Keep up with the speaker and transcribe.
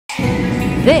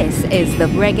This is the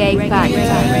Reggae Factor.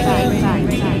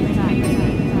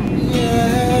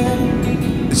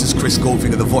 This is Chris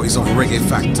Goldfinger, the voice of Reggae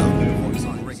Factor.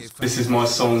 This is my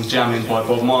song Jamming by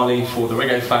Bob Marley for the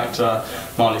Reggae Factor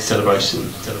Marley Celebration.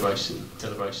 Celebration,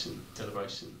 celebration,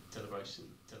 celebration, celebration,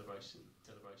 celebration,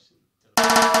 celebration,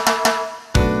 celebration.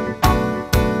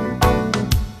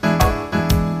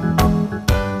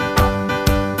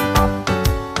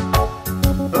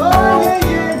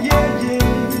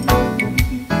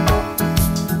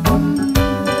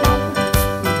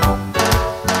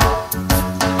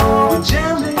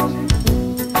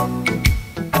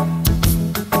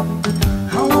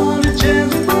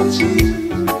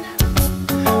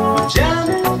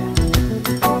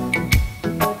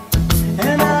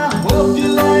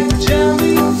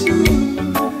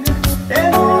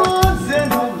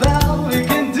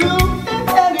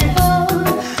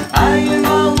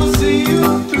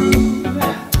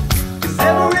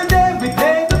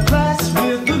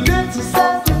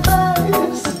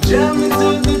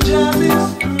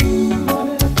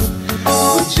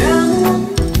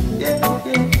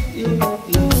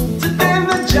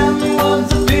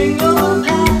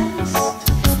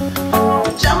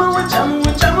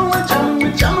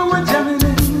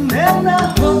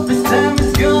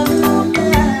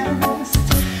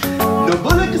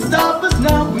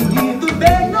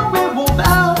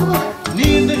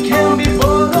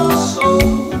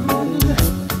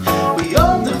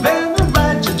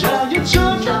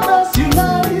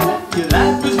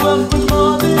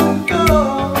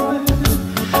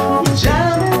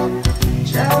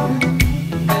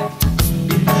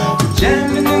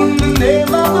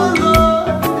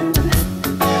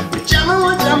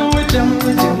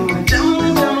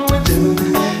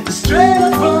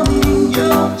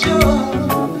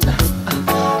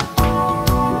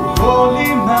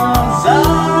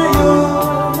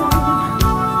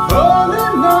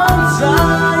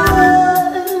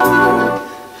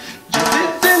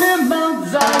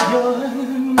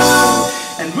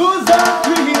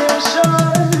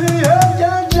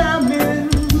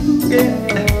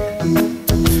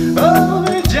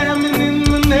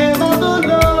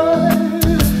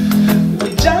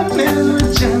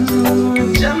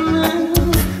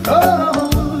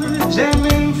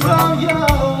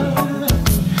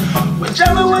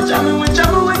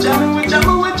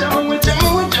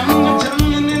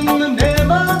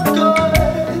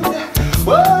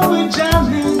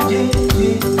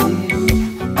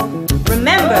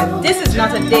 Remember, this is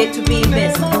not a date to be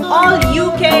missed. All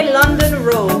UK London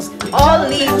roads all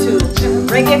lead to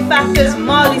Reggae Factor's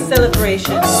Marley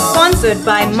Celebration, sponsored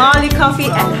by Marley Coffee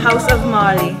and House of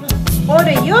Marley.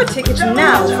 Order your tickets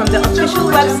now from the official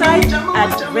website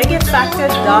at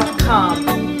reggaefactor.com.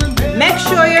 Make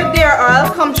sure you're there or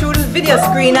I'll come through the video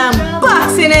screen and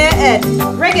box in your head.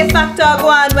 Reggae Factor go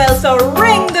on well, so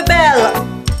ring the bell.